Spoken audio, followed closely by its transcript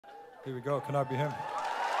Here we go. Can I be him?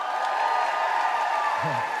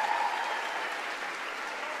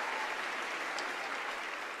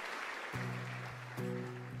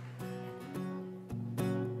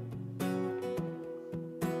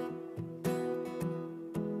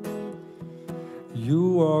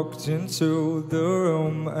 You walked into the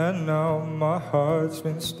room and now my heart's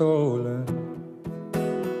been stolen.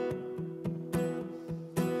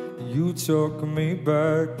 You took me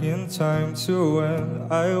back in time to when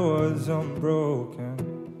I was unbroken.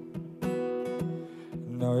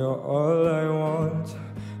 Now you're all I want,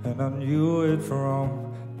 and I knew it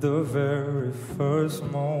from the very first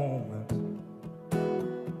moment.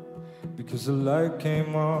 Because the light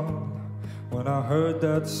came on when I heard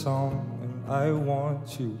that song, and I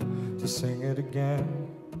want you to sing it again.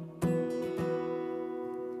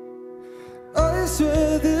 I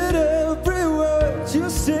swear that every word you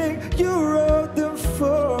sing, you wrote them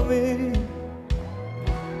for me.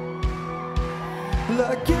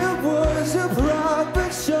 Like it was a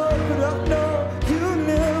private show, but I know you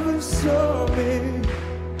never saw me.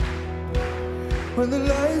 When the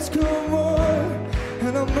lights come on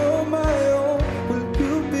and I'm on my own, will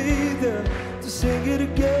you be there to sing it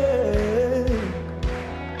again?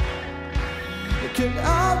 Can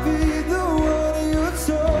I be the one you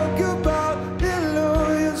talk about in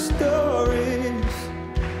all your stories?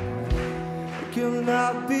 Can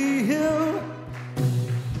I be him?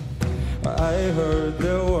 I heard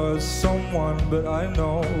there was someone, but I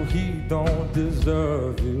know he don't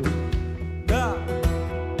deserve you. Ah.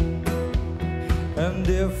 And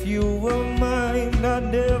if you were mine,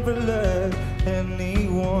 I'd never let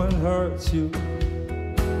anyone hurt you.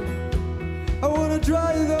 I wanna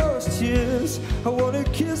dry those tears, I wanna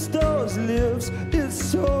kiss those lips.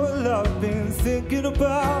 It's all I've been thinking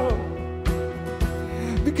about.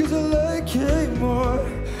 Because the light came on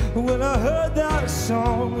when I heard that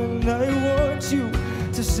song, and I want you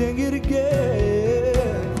to sing it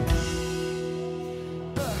again.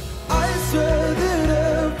 I swear that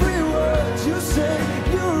every word you say,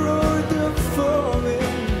 you wrote them for me.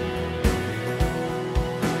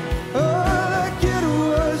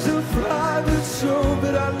 So,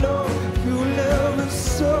 but I know you never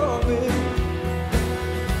saw me.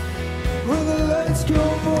 When the lights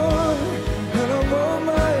come on and I'm on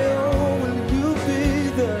my own, will you be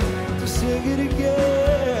there to sing it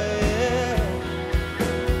again?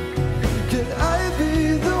 Can I be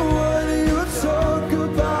the one you talk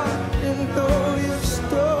about in all your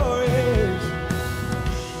stories?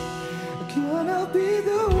 Can I be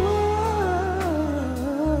the one?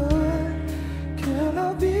 Can I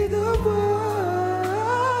be the one?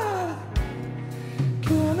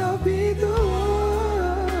 Be the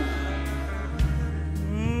one.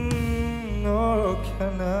 Oh,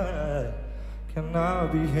 can I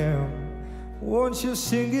be him? Won't you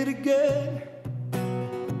sing it again?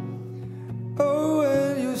 Oh,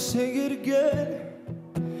 when you sing it again,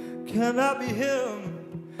 can I be him?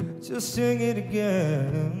 Just sing it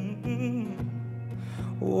again.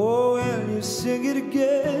 Oh, when you sing it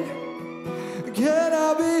again, can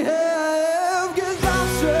I be him? 'Cause I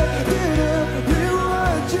swear that every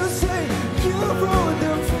word you say, you wrote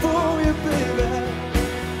them for me, baby.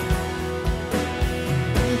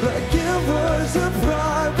 Like it was a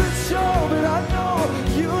private show, but I know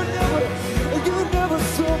you never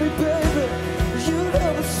saw me, baby. You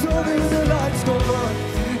never saw me when the lights go on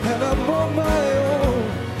and I'm on my own.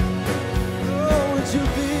 Oh, would you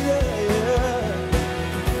be there?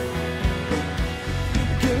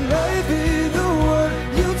 Can I be the one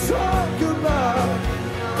you talk about?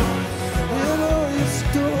 You know your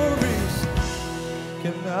stories.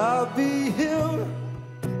 Can I be him?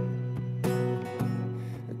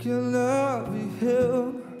 Can I be him?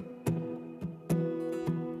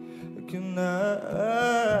 Can I be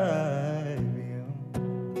him?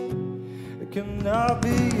 Can I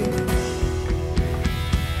be him?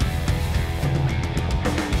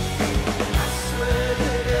 I swear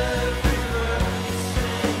that every word you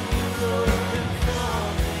say, you wrote them for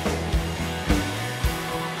me.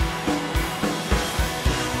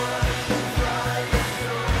 You were the private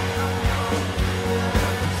show, I know you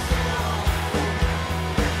never saw me.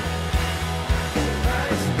 The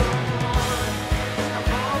lights come on, I'm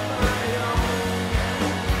on my own.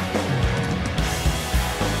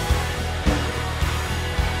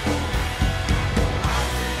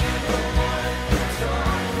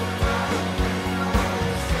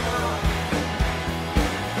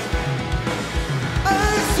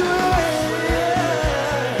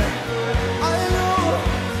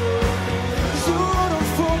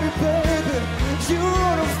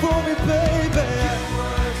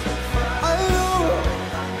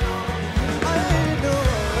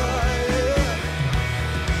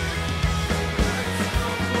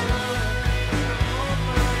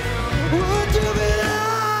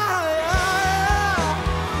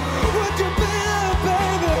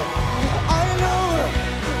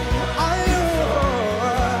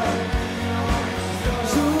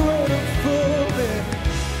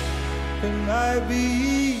 I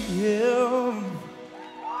be him?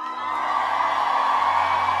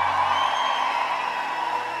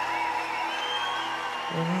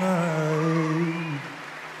 Can I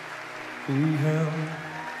be him?